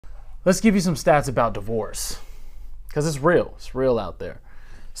Let's give you some stats about divorce, because it's real. It's real out there.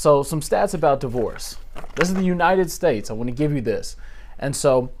 So some stats about divorce. This is the United States. I want to give you this. And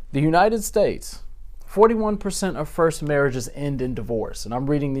so the United States, 41% of first marriages end in divorce. And I'm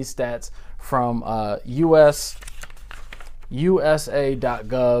reading these stats from USA.gov.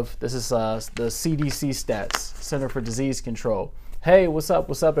 This is the CDC stats, Center for Disease Control. Hey, what's up?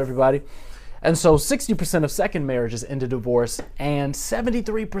 What's up, everybody? And so 60% of second marriages end in divorce, and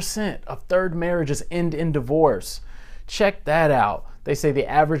 73% of third marriages end in divorce. Check that out. They say the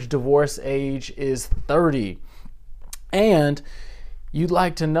average divorce age is 30. And you'd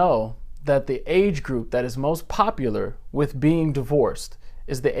like to know that the age group that is most popular with being divorced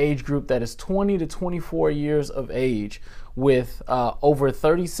is the age group that is 20 to 24 years of age, with over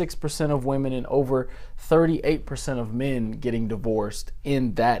 36% of women and over 38% of men getting divorced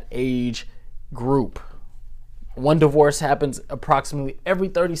in that age group. One divorce happens approximately every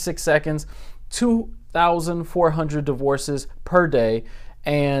 36 seconds, 2,400 divorces per day,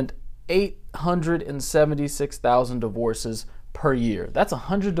 and 876,000 divorces per year. That's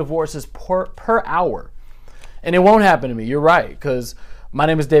 100 divorces per hour. And it won't happen to me. You're right, because my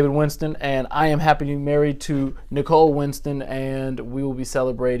name is David Winston, and I am happy to be married to Nicole Winston, and we will be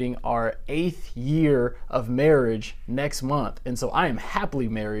celebrating our 8th year of marriage next month. And so I am happily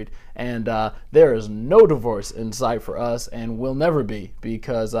married, and there is no divorce in sight for us, and will never be,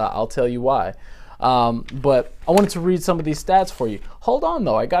 because I'll tell you why. But I wanted to read some of these stats for you. Hold on,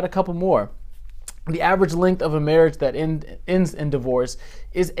 though. I got a couple more. The average length of a marriage that ends in divorce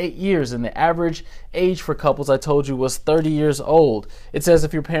is 8 years, and the average age for couples, I told you, was 30 years old. It says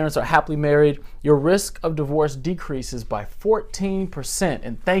if your parents are happily married, your risk of divorce decreases by 14%.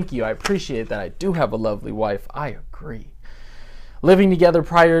 And thank you, I appreciate that. I do have a lovely wife. I agree. Living together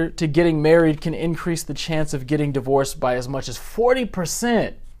prior to getting married can increase the chance of getting divorced by as much as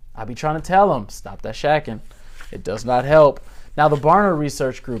 40%. I be trying to tell them, stop that shacking. It does not help. Now, the Barna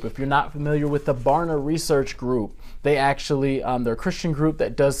Research Group, if you're not familiar with the Barna Research Group, they actually, they're a Christian group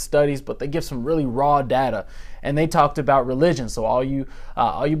that does studies, but they give some really raw data. And they talked about religion. So all you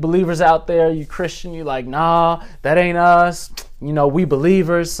believers out there, you Christian, you like, nah, that ain't us. You know, we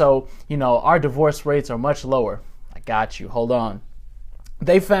believers. So, you know, our divorce rates are much lower. I got you. Hold on.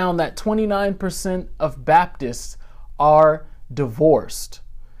 They found that 29% of Baptists are divorced.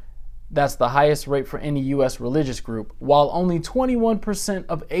 That's the highest rate for any U.S. religious group, while only 21%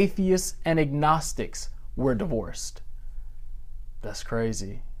 of atheists and agnostics were divorced. That's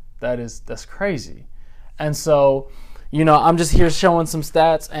crazy. That's crazy. And so, you know, I'm just here showing some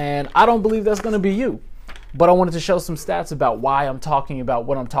stats, and I don't believe that's going to be you. But I wanted to show some stats about why I'm talking about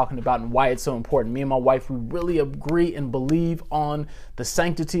what I'm talking about and why it's so important. Me and my wife, we really agree and believe on the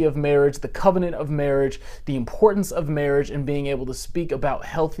sanctity of marriage, the covenant of marriage, the importance of marriage, and being able to speak about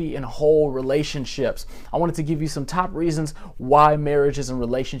healthy and whole relationships. I wanted to give you some top reasons why marriages and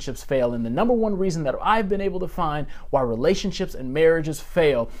relationships fail. And the number one reason that I've been able to find why relationships and marriages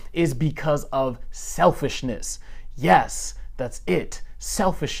fail is because of selfishness. Yes, that's it.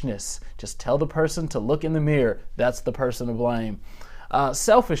 Selfishness. Just tell the person to look in the mirror. That's the person to blame.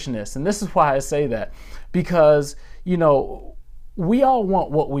 Selfishness. And this is why I say that. Because, you know, we all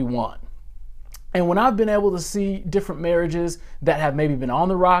want what we want. And when I've been able to see different marriages that have maybe been on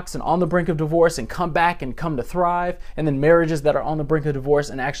the rocks and on the brink of divorce and come back and come to thrive, and then marriages that are on the brink of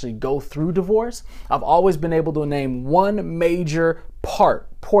divorce and actually go through divorce, I've always been able to name one major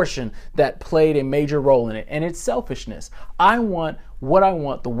portion that played a major role in it, and it's selfishness. I want what I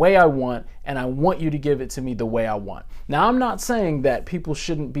want, the way I want, and I want you to give it to me the way I want. Now, I'm not saying that people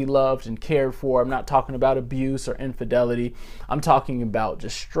shouldn't be loved and cared for. I'm not talking about abuse or infidelity. I'm talking about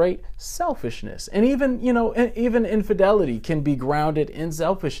just straight selfishness. And even, you know, even infidelity can be grounded in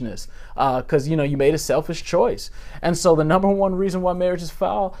selfishness because, you know, you made a selfish choice. And so the number one reason why marriages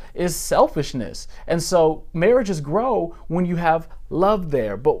fail is selfishness. And so marriages grow when you have love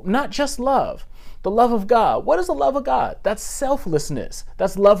there, but not just love. The love of God. What is the love of God? That's selflessness.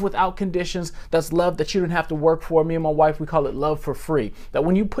 That's love without conditions. That's love that you don't have to work for. Me and my wife, we call it love for free. That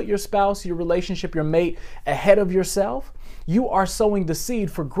when you put your spouse, your relationship, your mate ahead of yourself, you are sowing the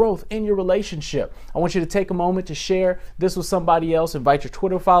seed for growth in your relationship. I want you to take a moment to share this with somebody else. Invite your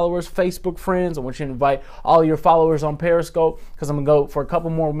Twitter followers, Facebook friends. I want you to invite all your followers on Periscope, because I'm going to go for a couple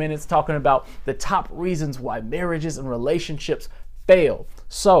more minutes talking about the top reasons why marriages and relationships fail.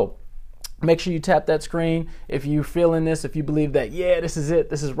 So, make sure you tap that screen if you're feeling this, if you believe that, yeah, this is it,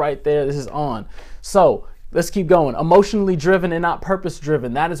 this is right there, this is on. So Let's keep going. Emotionally driven and not purpose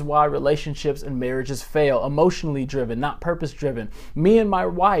driven. That is why relationships and marriages fail. Emotionally driven, not purpose driven. Me and my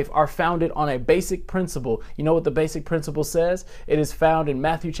wife are founded on a basic principle. You know what the basic principle says? It is found in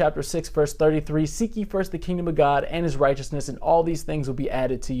Matthew chapter 6, verse 33. Seek ye first the kingdom of God and his righteousness, and all these things will be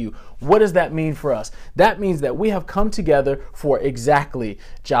added to you. What does that mean for us? That means that we have come together for exactly,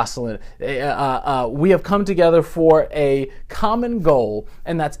 Jocelyn, we have come together for a common goal,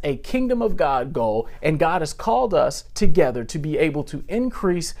 and that's a kingdom of God goal. And God has called us together to be able to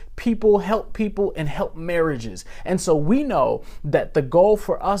increase people, and help marriages. And so we know that the goal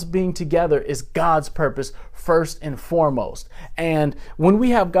for us being together is God's purpose first and foremost. And when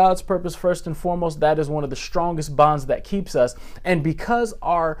we have God's purpose first and foremost, that is one of the strongest bonds that keeps us. And because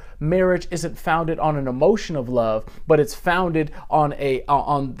our marriage isn't founded on an emotion of love, but it's founded on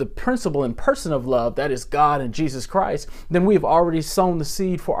the principle and person of love, that is God and Jesus Christ, then we've already sown the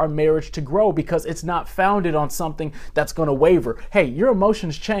seed for our marriage to grow, because it's not founded on something that's going to waver. Hey, your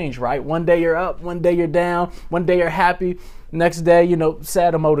emotions change, right? One day you're up, one day you're down, one day you're happy, next day,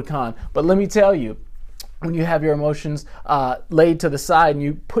 sad emoticon. But let me tell you, when you have your emotions laid to the side and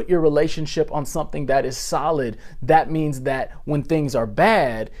you put your relationship on something that is solid, that means that when things are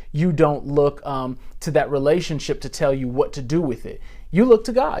bad, you don't look to that relationship to tell you what to do with it. You look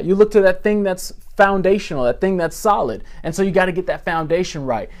to God. You look to that thing that's foundational, that thing that's solid. And so you got to get that foundation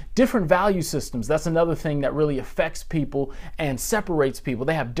right. Different value systems. That's another thing that really affects people and separates people.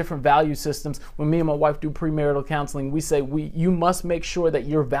 They have different value systems. When me and my wife do premarital counseling, we say you must make sure that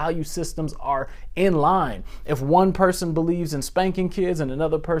your value systems are in line. If one person believes in spanking kids and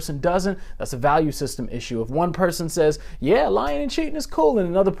another person doesn't, that's a value system issue. If one person says, yeah, lying and cheating is cool, and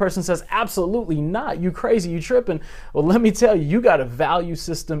another person says, absolutely not, you crazy, you tripping, well, let me tell you, you got a value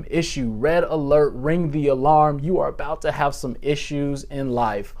system issue. Red alert, ring the alarm. You are about to have some issues in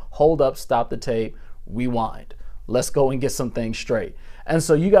life. Hold up, stop the tape, rewind. Let's go and get some things straight. And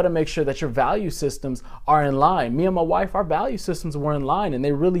so you got to make sure that your value systems are in line. Me and my wife, our value systems were in line, and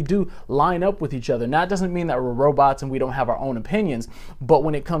they really do line up with each other. Now, it doesn't mean that we're robots and we don't have our own opinions, but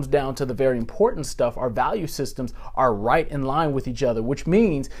when it comes down to the very important stuff, our value systems are right in line with each other, which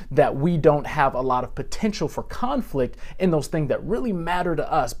means that we don't have a lot of potential for conflict in those things that really matter to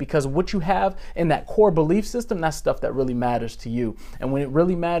us, because what you have in that core belief system, that's stuff that really matters to you. And when it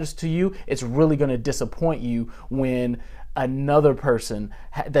really matters to you, it's really going to disappoint you when another person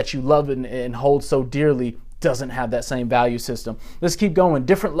that you love and hold so dearly doesn't have that same value system. Let's keep going.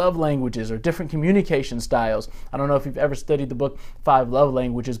 Different love languages or different communication styles. I don't know if you've ever studied the book 5 Love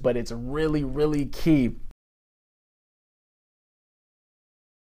Languages, but it's really, really key.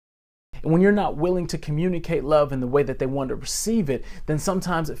 And when you're not willing to communicate love in the way that they want to receive it, then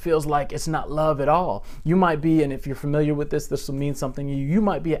sometimes it feels like it's not love at all. You might be, and if you're familiar with this will mean something to you, you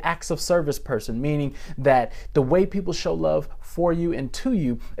might be an acts of service person, meaning that the way people show love for you and to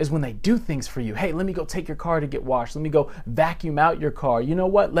you is when they do things for you. Hey, let me go take your car to get washed. Let me go vacuum out your car. You know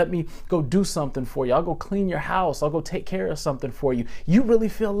what? Let me go do something for you. I'll go clean your house. I'll go take care of something for you. You really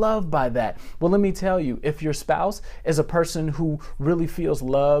feel loved by that. Well, let me tell you, if your spouse is a person who really feels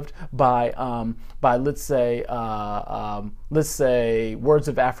loved by let's say words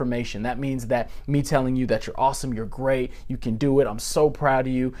of affirmation. That means that me telling you that you're awesome, you're great, you can do it, I'm so proud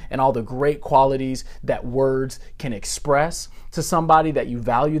of you, and all the great qualities that words can express to somebody, that you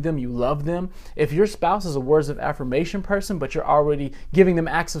value them, you love them. If your spouse is a words of affirmation person, but you're already giving them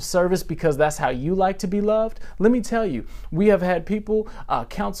acts of service because that's how you like to be loved, let me tell you, we have had people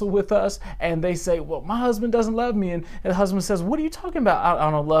counsel with us, and they say, well, my husband doesn't love me. And the husband says, what are you talking about?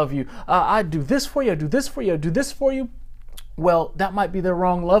 I don't love you. I do this for you, I do this for you, I do this for you. Well, that might be their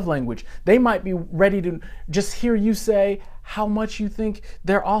wrong love language. They might be ready to just hear you say how much you think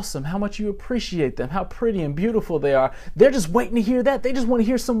they're awesome, how much you appreciate them, how pretty and beautiful they are. They're just waiting to hear that. They just want to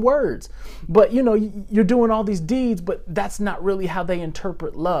hear some words. But you're doing all these deeds, but that's not really how they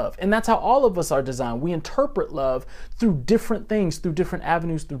interpret love. And that's how all of us are designed. We interpret love through different things, through different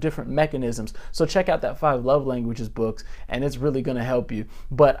avenues, through different mechanisms. So check out that 5 Love Languages books, and it's really going to help you.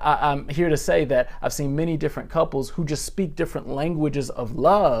 But I'm here to say that I've seen many different couples who just speak different languages of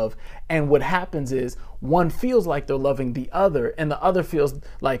love, and what happens is one feels like they're loving the other, and the other feels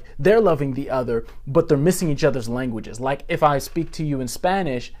like they're loving the other, but they're missing each other's languages. Like if I speak to you in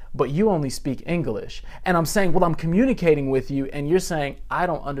Spanish, but you only speak English, and I'm saying, well, I'm communicating with you, and you're saying, I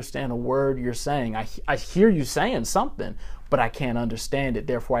don't understand a word you're saying. I hear you saying something, but I can't understand it.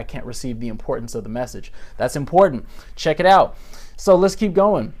 Therefore, I can't receive the importance of the message. That's important. Check it out. So let's keep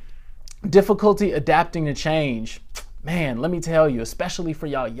going. Difficulty adapting to change. Man, let me tell you, especially for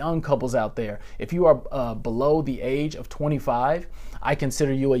y'all young couples out there, if you are below the age of 25, I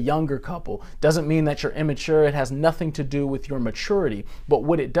consider you a younger couple. Doesn't mean that you're immature. It has nothing to do with your maturity. But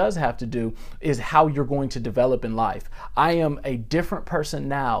what it does have to do is how you're going to develop in life. I am a different person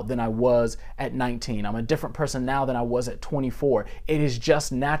now than I was at 19. I'm a different person now than I was at 24. It is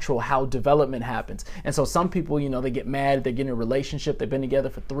just natural how development happens. And so some people, they get mad, they get in a relationship, they've been together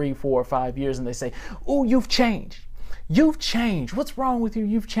for 3, 4, or 5 years, and they say, "Oh, you've changed. You've changed. What's wrong with you?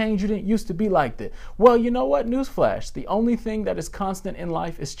 You've changed. You didn't used to be like that." Well, you know what? Newsflash. The only thing that is constant in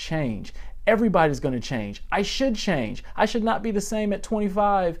life is change. Everybody's going to change. I should change. I should not be the same at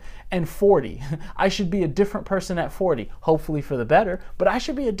 25 and 40. I should be a different person at 40, hopefully for the better, but I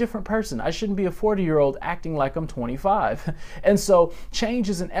should be a different person. I shouldn't be a 40-year-old acting like I'm 25. And so change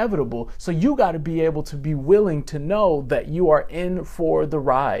is inevitable. So you got to be able to be willing to know that you are in for the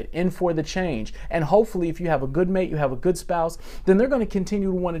ride, in for the change. And hopefully if you have a good mate, you have a good spouse, then they're going to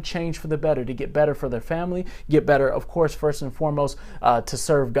continue to want to change for the better, to get better for their family, get better, of course, first and foremost, to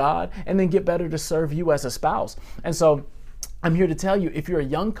serve God, and then get better to serve you as a spouse. And so I'm here to tell you, if you're a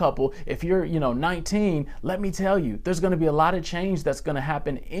young couple, if you're, 19, let me tell you, there's going to be a lot of change that's going to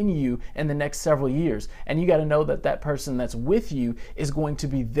happen in you in the next several years. And you got to know that that person that's with you is going to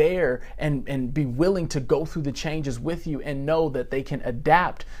be there and be willing to go through the changes with you and know that they can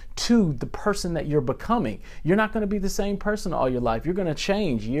adapt to the person that you're becoming. You're not going to be the same person all your life. You're going to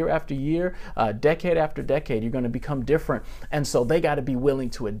change year after year, decade after decade. You're going to become different. And so they got to be willing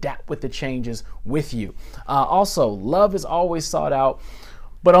to adapt with the changes with you. Also, love is always sought out,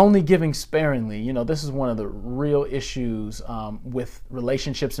 but only giving sparingly. This is one of the real issues with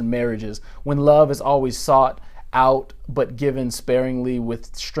relationships and marriages, when love is always sought out, but given sparingly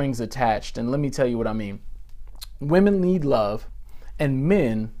with strings attached. And let me tell you what I mean. Women need love and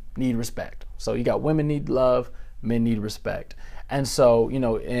men need respect. So you got women need love, men need respect. And so,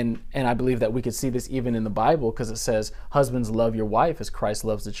 and I believe that we could see this even in the Bible, because it says, husbands, love your wife as Christ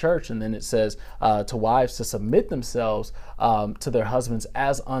loves the church. And then it says to wives to submit themselves to their husbands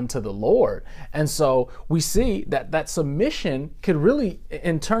as unto the Lord. And so we see that submission could really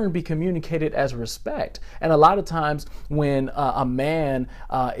in turn be communicated as respect. And a lot of times when a man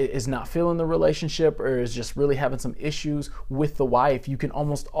is not feeling the relationship or is just really having some issues with the wife, you can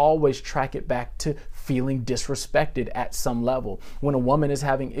almost always track it back to feeling disrespected at some level. When a woman is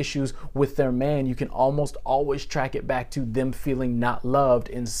having issues with their man, you can almost always track it back to them feeling not loved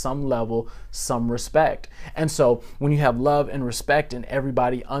in some level, some respect. And so when you have love and respect and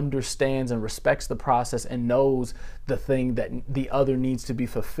everybody understands and respects the process and knows the thing that the other needs to be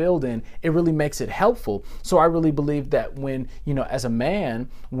fulfilled in, it really makes it helpful. So I really believe that when, as a man,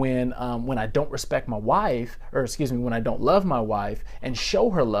 when I don't respect my wife, when I don't love my wife and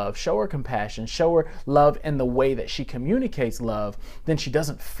show her love, show her compassion, show her love in the way that she communicates love, then she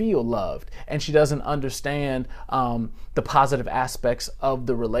doesn't feel loved and she doesn't understand the positive aspects of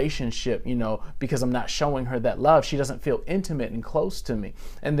the relationship, because I'm not showing her that love. She doesn't feel intimate and close to me.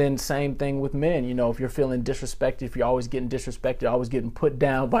 And then same thing with men, if you're feeling disrespected, if you're always getting disrespected, always getting put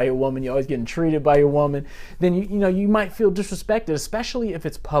down by your woman, you're always getting treated by your woman, then you might feel disrespected, especially if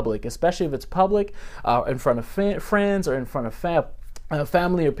it's public, in front of friends or in front of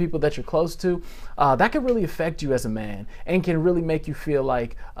family or people that you're close to. That can really affect you as a man and can really make you feel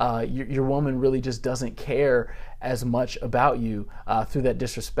like your woman really just doesn't care as much about you through that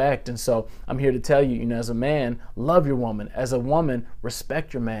disrespect. And so I'm here to tell you, as a man, love your woman. As a woman,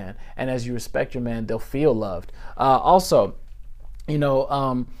 respect your man. And as you respect your man, they'll feel loved. Also,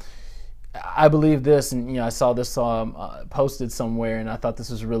 I believe this, and I saw this posted somewhere, and I thought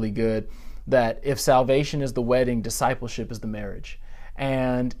this was really good, that if salvation is the wedding, discipleship is the marriage.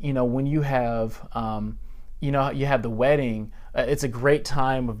 And when you have you have the wedding, it's a great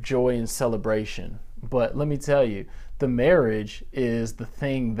time of joy and celebration. But let me tell you, the marriage is the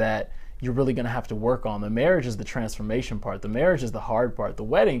thing that you're really going to have to work on. The marriage is the transformation part. The marriage is the hard part. The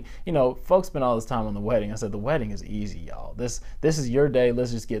wedding, folks spend all this time on the wedding. I said, the wedding is easy, y'all. This is your day.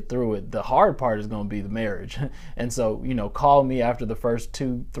 Let's just get through it. The hard part is going to be the marriage. And so, call me after the first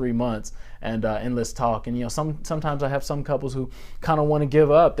 2-3 months and let's talk. And, sometimes I have some couples who kind of want to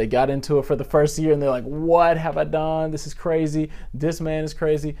give up. They got into it for the first year and they're like, what have I done? This is crazy. This man is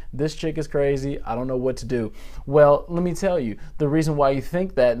crazy. This chick is crazy. I don't know what to do. Well, let me tell you, the reason why you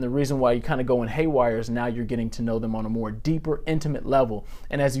think that and the reason why you kind of go in haywire is now you're getting to know them on a more deeper, intimate level.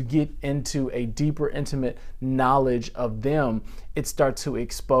 And as you get into a deeper, intimate knowledge of them, it starts to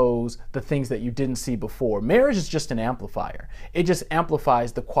expose the things that you didn't see before. Marriage is just an amplifier. It just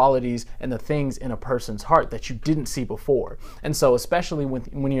amplifies the qualities and the things in a person's heart that you didn't see before. And so especially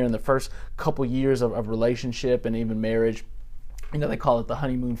when you're in the first couple years of relationship and even marriage, they call it the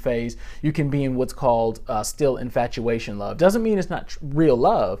honeymoon phase. You can be in what's called still infatuation love. Doesn't mean it's not real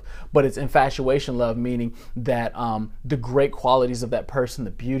love, but it's infatuation love, meaning that the great qualities of that person,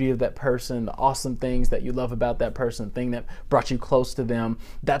 the beauty of that person, the awesome things that you love about that person, the thing that brought you close to them,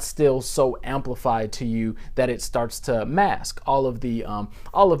 that's still so amplified to you that it starts to mask all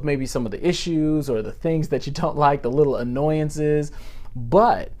of maybe some of the issues or the things that you don't like, the little annoyances.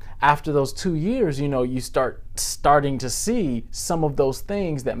 But after those 2 years, you starting to see some of those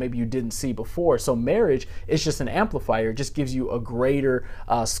things that maybe you didn't see before. So marriage is just an amplifier. It just gives you a greater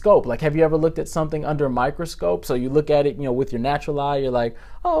scope. Like, have you ever looked at something under a microscope? So you look at it, with your natural eye, you're like,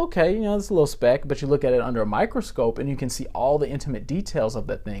 oh, okay, it's a little speck, but you look at it under a microscope and you can see all the intimate details of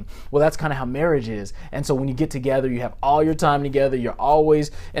that thing. Well, that's kind of how marriage is. And so when you get together, you have all your time together. You're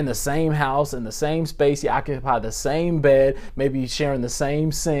always in the same house, in the same space. You occupy the same bed, maybe you're sharing the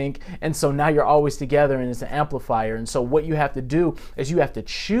same sink. And so now you're always together, and it's an amplifier. And so what you have to do is you have to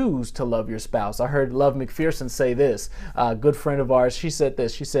choose to love your spouse. I heard Love McPherson say this, a good friend of ours. She said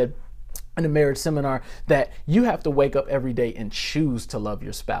this. She said in a marriage seminar that you have to wake up every day and choose to love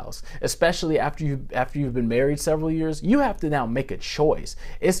your spouse, especially after you've been married several years. You have to now make a choice.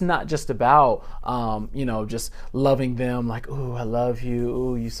 It's not just about just loving them like, ooh, I love you,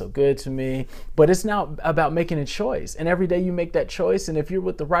 ooh, you're so good to me, but it's now about making a choice. And every day you make that choice, and if you're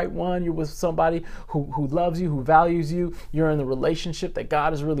with the right one, you're with somebody who loves you, who values you, you're in the relationship that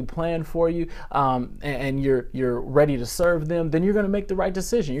God has really planned for you, and you're ready to serve them, then you're going to make the right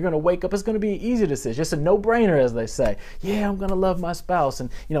decision. You're going to wake up. It's going to be an easy decision. It's a no-brainer, as they say. Yeah, I'm going to love my spouse. And,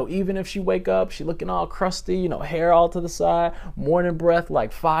 even if she wake up, she looking all crusty, hair all to the side, morning breath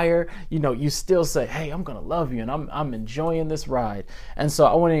like fire, you still say, hey, I'm going to love you, and I'm enjoying this ride. And so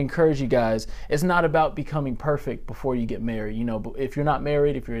I want to encourage you guys, it's not about becoming perfect before you get married. If you're not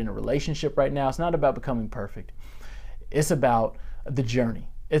married, if you're in a relationship right now, it's not about becoming perfect. It's about the journey.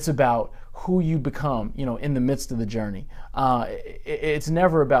 It's about who you become, in the midst of the journey. It's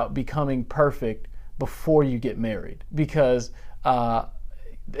never about becoming perfect before you get married, because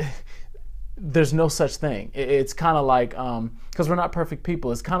there's no such thing. It's kind of like, because we're not perfect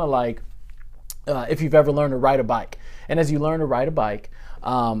people, it's kind of like if you've ever learned to ride a bike. And as you learn to ride a bike,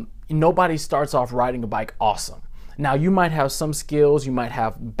 nobody starts off riding a bike awesome. Now, you might have some skills, you might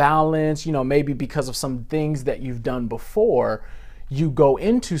have balance, maybe because of some things that you've done before, you go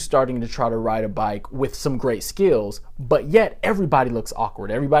into starting to try to ride a bike with some great skills, but yet everybody looks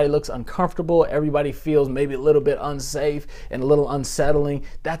awkward. Everybody looks uncomfortable. Everybody feels maybe a little bit unsafe and a little unsettling.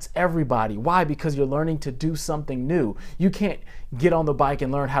 That's everybody. Why? Because you're learning to do something new. You can't get on the bike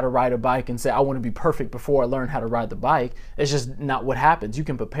and learn how to ride a bike and say, I want to be perfect before I learn how to ride the bike. It's just not what happens. You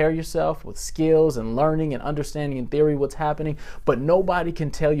can prepare yourself with skills and learning and understanding in theory what's happening, but nobody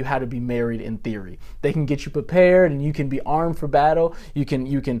can tell you how to be married in theory. They can get you prepared and you can be armed for battle. You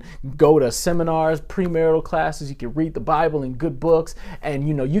can go to seminars, premarital classes, you can read the Bible and good books, and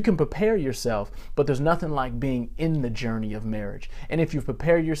you can prepare yourself, but there's nothing like being in the journey of marriage. And if you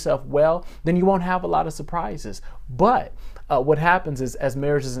prepare yourself well, then you won't have a lot of surprises. But what happens is, as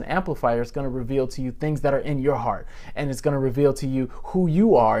marriage is an amplifier, it's going to reveal to you things that are in your heart, and it's going to reveal to you who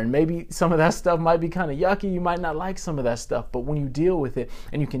you are. And maybe some of that stuff might be kind of yucky. You might not like some of that stuff, but when you deal with it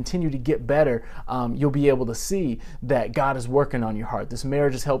and you continue to get better, you'll be able to see that God is working on your heart. This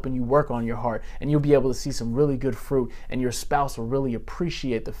marriage is helping you work on your heart, and you'll be able to see some really good fruit, and your spouse will really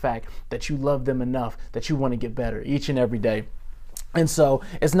appreciate the fact that you love them enough that you want to get better each and every day. And so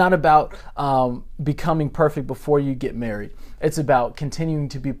it's not about becoming perfect before you get married. It's about continuing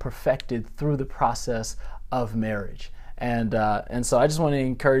to be perfected through the process of marriage. And so I just want to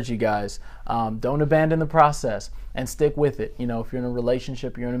encourage you guys, don't abandon the process and stick with it. If you're in a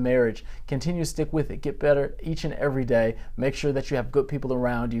relationship, you're in a marriage, continue to stick with it. Get better each and every day. Make sure that you have good people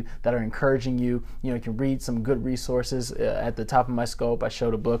around you that are encouraging you. You can read some good resources. At the top of my scope, I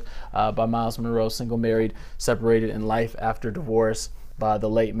showed a book by Miles Monroe, Single, Married, Separated, and Life After Divorce by the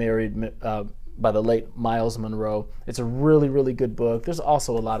late Miles Monroe. It's a really, really good book. There's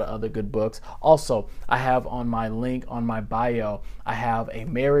also a lot of other good books. Also, I have on my link on my bio, I have a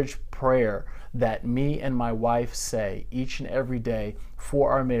marriage prayer that me and my wife say each and every day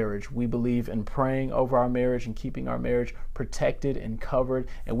for our marriage. We believe in praying over our marriage and keeping our marriage protected and covered,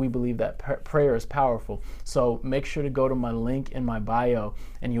 and we believe that prayer is powerful. So make sure to go to my link in my bio,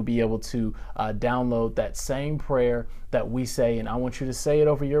 and you'll be able to download that same prayer that we say. And I want you to say it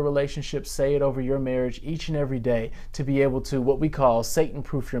over your relationship, say it over your marriage each and every day, to be able to, what we call,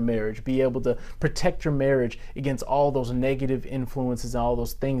 Satan-proof your marriage, be able to protect your marriage against all those negative influences and all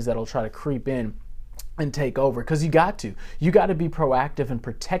those things that'll try to creep in and take over, because you got to be proactive in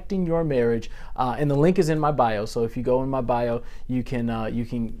protecting your marriage, and the link is in my bio. So if you go in my bio, you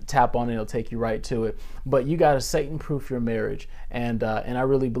can tap on it, it'll take you right to it. But you got to Satan proof your marriage, and I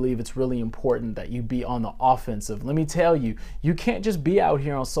really believe it's really important that you be on the offensive. Let me tell you, you can't just be out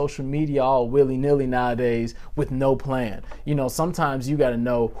here on social media all willy-nilly nowadays with no plan. Sometimes you got to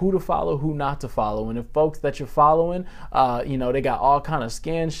know who to follow, who not to follow, and if folks that you're following, they got all kind of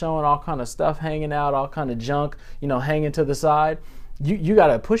skins showing, all kind of stuff hanging out, all kind of junk, hanging to the side. You got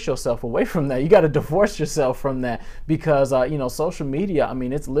to push yourself away from that. You got to divorce yourself from that, because, social media,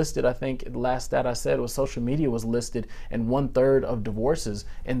 it's listed. I think the last stat I said was social media was listed in 1/3 of divorces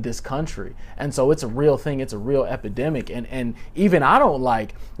in this country. And so it's a real thing. It's a real epidemic. And even I don't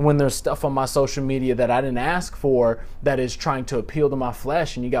like when there's stuff on my social media that I didn't ask for that is trying to appeal to my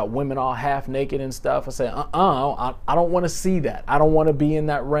flesh, and you got women all half naked and stuff. I say, I don't want to see that. I don't want to be in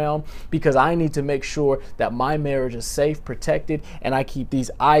that realm, because I need to make sure that my marriage is safe, protected, and I keep these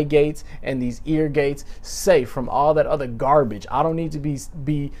eye gates and these ear gates safe from all that other garbage. I don't need to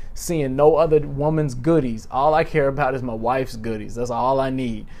be seeing no other woman's goodies. All I care about is my wife's goodies. That's all I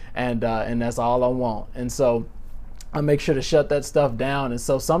need, and that's all I want. And so I make sure to shut that stuff down. And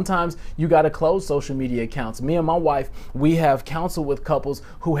so sometimes you got to close social media accounts. Me and my wife, we have counseled with couples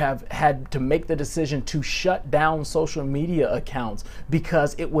who have had to make the decision to shut down social media accounts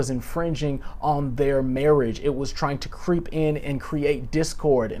because it was infringing on their marriage. It was trying to creep in and create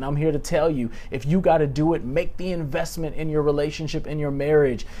discord. And I'm here to tell you, if you got to do it, make the investment in your relationship, in your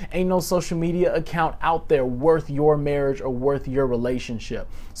marriage. Ain't no social media account out there worth your marriage or worth your relationship.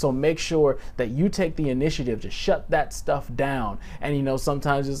 So make sure that you take the initiative to shut that stuff down. And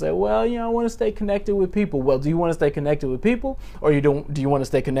sometimes you say, well, I want to stay connected with people. Well, do you want to stay connected with people, or do you want to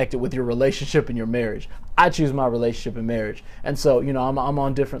stay connected with your relationship and your marriage? I choose my relationship and marriage. And so I'm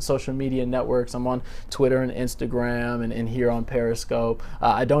on different social media networks. I'm on Twitter and Instagram, and here on Periscope.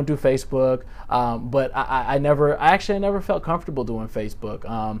 I don't do Facebook, but I never felt comfortable doing Facebook.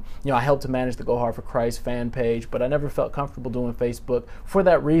 I helped to manage the Go Hard for Christ fan page, but I never felt comfortable doing Facebook for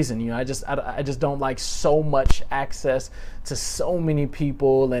that reason. I just don't like so much access to so many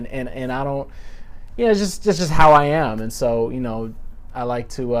people, and I don't, it's just how I am. And so I like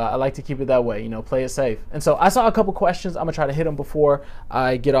to keep it that way, play it safe. And so I saw a couple questions. I'm gonna try to hit them before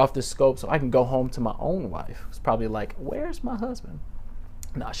I get off this scope, so I can go home to my own wife. It's probably like, where's my husband?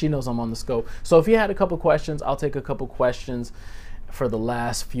 Nah, she knows I'm on the scope. So if you had a couple questions, I'll take a couple questions for the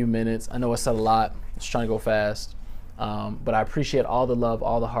last few minutes. I know I said a lot. Just trying to go fast. But I appreciate all the love,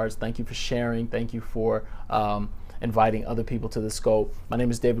 all the hearts. Thank you for sharing. Thank you for inviting other people to the scope. My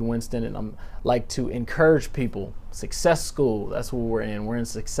name is David Winston, and I'm like to encourage people. Success School, that's what we're in. We're in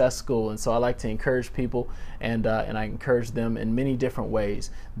Success School, and so I like to encourage people, and I encourage them in many different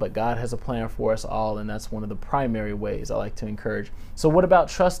ways. But God has a plan for us all, and that's one of the primary ways I like to encourage. So what about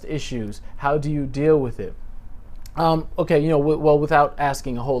trust issues? How do you deal with it? Okay, well, without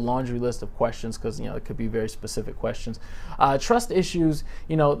asking a whole laundry list of questions, because, it could be very specific questions. Trust issues,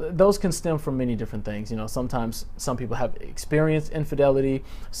 those can stem from many different things. Sometimes some people have experienced infidelity.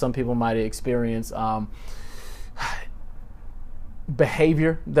 Some people might experience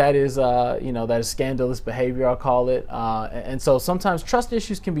behavior that is, that is scandalous behavior, I'll call it. And so sometimes trust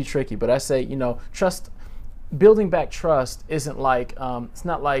issues can be tricky, but I say, building back trust isn't like, it's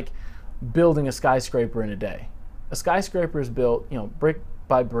not like building a skyscraper in a day. A skyscraper is built, brick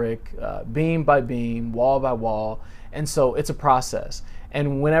by brick, beam by beam, wall by wall. And so it's a process.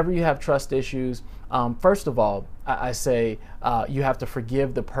 And whenever you have trust issues, first of all, I say you have to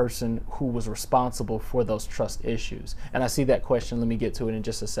forgive the person who was responsible for those trust issues. And I see that question. Let me get to it in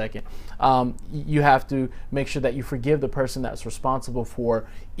just a second. You have to make sure that you forgive the person that's responsible for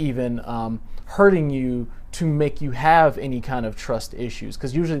even hurting you to make you have any kind of trust issues,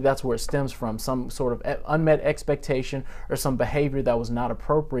 because usually that's where it stems from, some sort of unmet expectation or some behavior that was not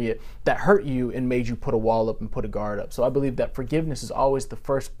appropriate that hurt you and made you put a wall up and put a guard up. So I believe that forgiveness is always the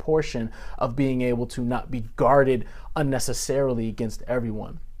first portion of being able to not be guarded unnecessarily against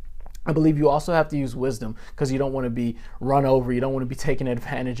everyone. I believe you also have to use wisdom, because you don't want to be run over. You don't want to be taken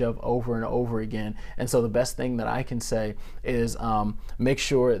advantage of over and over again. And so the best thing that I can say is make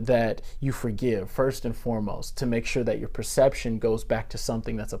sure that you forgive first and foremost, to make sure that your perception goes back to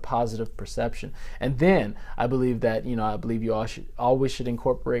something that's a positive perception. And then I believe that, I believe you always should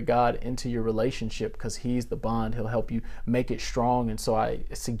incorporate God into your relationship, because He's the bond. He'll help you make it strong. And so I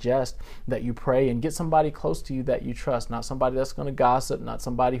suggest that you pray and get somebody close to you that you trust, not somebody that's going to gossip, not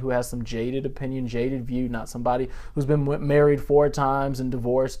somebody who has some jaded opinion, jaded view, not somebody who's been married 4 times and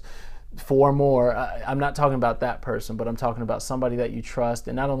divorced four more. I'm not talking about that person, but I'm talking about somebody that you trust.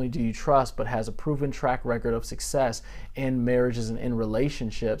 And not only do you trust, but has a proven track record of success in marriages and in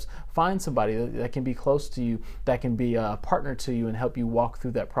relationships. Find somebody that can be close to you, that can be a partner to you and help you walk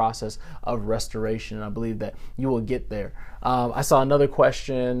through that process of restoration. And I believe that you will get there. I saw another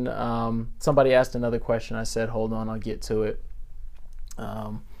question. Somebody asked another question. I said, hold on, I'll get to it.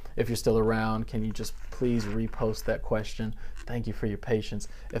 If you're still around, can you just please repost that question? Thank you for your patience.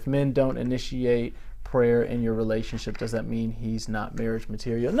 If men don't initiate prayer in your relationship, does that mean he's not marriage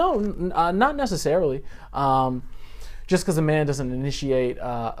material? No, not necessarily. Just because a man doesn't initiate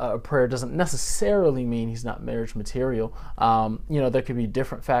a prayer doesn't necessarily mean he's not marriage material. There could be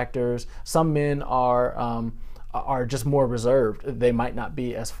different factors. Some men are just more reserved. They might not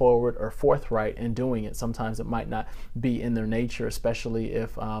be as forward or forthright in doing it. Sometimes it might not be in their nature, especially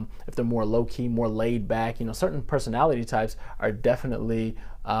if they're more low-key, more laid back. Certain personality types are definitely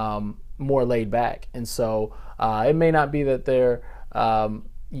more laid back. And so it may not be that they're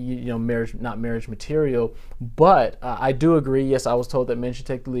not marriage material, but I do agree. Yes, I was told that men should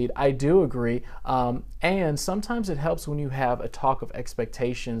take the lead. I do agree. And sometimes it helps when you have a talk of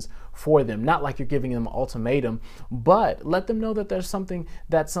expectations for them, not like you're giving them an ultimatum, but let them know that that's something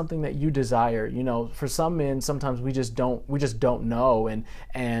that you desire. For some men, sometimes we just don't know,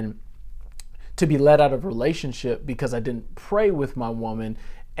 and to be let out of a relationship because I didn't pray with my woman,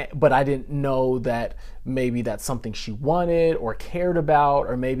 but I didn't know that maybe that's something she wanted or cared about,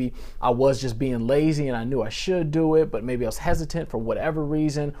 or maybe I was just being lazy and I knew I should do it, but maybe I was hesitant for whatever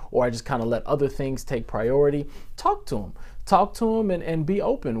reason, or I just kind of let other things take priority. Talk to him and be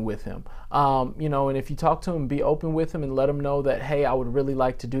open with him. And if you talk to him, be open with him and let him know that, hey, I would really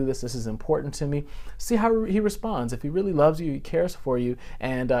like to do this. This is important to me. See how he responds. If he really loves you, he cares for you,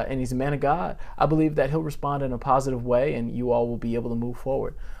 and he's a man of God, I believe that he'll respond in a positive way, and you all will be able to move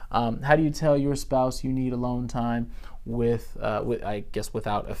forward. How do you tell your spouse you need alone time with I guess,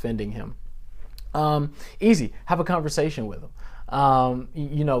 without offending him? Easy. Have a conversation with him.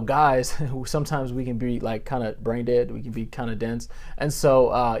 Guys, sometimes we can be like kind of brain dead. We can be kind of dense. And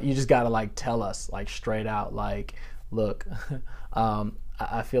so you just got to tell us straight out, look,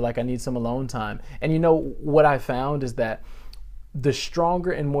 I feel like I need some alone time. And what I found is that the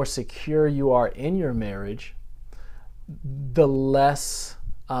stronger and more secure you are in your marriage, the less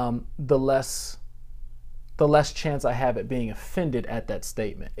chance I have at being offended at that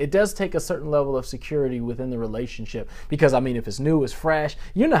statement. It does take a certain level of security within the relationship, because if it's new, it's fresh,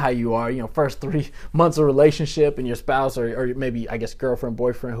 you know how you are, first 3 months of relationship, and your spouse or maybe, I guess, girlfriend,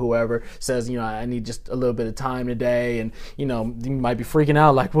 boyfriend, whoever says, I need just a little bit of time today. And, you might be freaking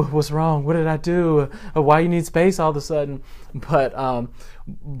out like, what's wrong? What did I do? Why you need space all of a sudden?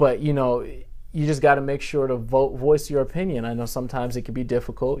 But you just got to make sure to voice your opinion. I know sometimes it can be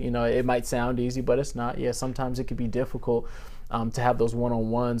difficult. It might sound easy, but it's not. Yeah, sometimes it can be difficult to have those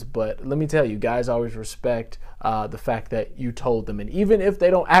one-on-ones. But let me tell you, guys always respect the fact that you told them. And even if they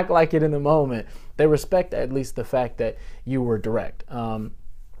don't act like it in the moment, they respect at least the fact that you were direct.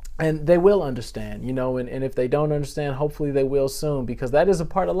 And they will understand, and if they don't understand, hopefully they will soon, because that is a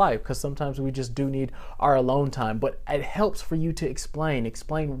part of life, because sometimes we just do need our alone time. But it helps for you to explain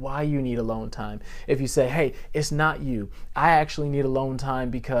why you need alone time. If you say, hey, it's not you. I actually need alone time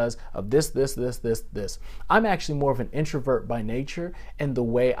because of this. I'm actually more of an introvert by nature, and the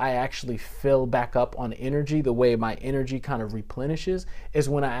way I actually fill back up on energy, the way my energy kind of replenishes, is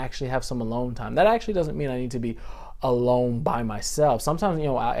when I actually have some alone time. That actually doesn't mean I need to be alone by myself. Sometimes,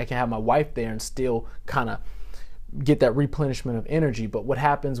 I can have my wife there and still kind of get that replenishment of energy. But what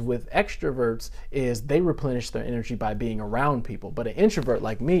happens with extroverts is they replenish their energy by being around people. But an introvert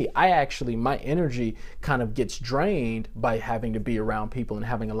like me, my energy kind of gets drained by having to be around people and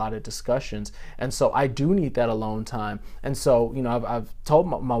having a lot of discussions. And so I do need that alone time. And so, I've told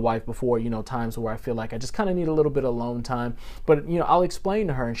my wife before, times where I feel like I just kind of need a little bit of alone time. But, I'll explain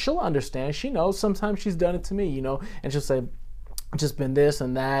to her and she'll understand. She knows. Sometimes she's done it to me, and she'll say, just been this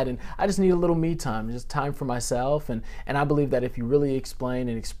and that, and I just need a little me time, just time for myself. And I believe that if you really explain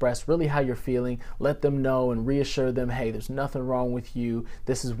and express really how you're feeling, let them know and reassure them, hey, there's nothing wrong with you.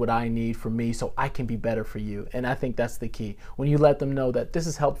 This is what I need for me so I can be better for you. And I think that's the key. When you let them know that this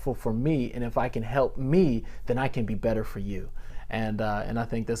is helpful for me, and if I can help me, then I can be better for you. And I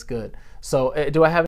think that's good. So do I have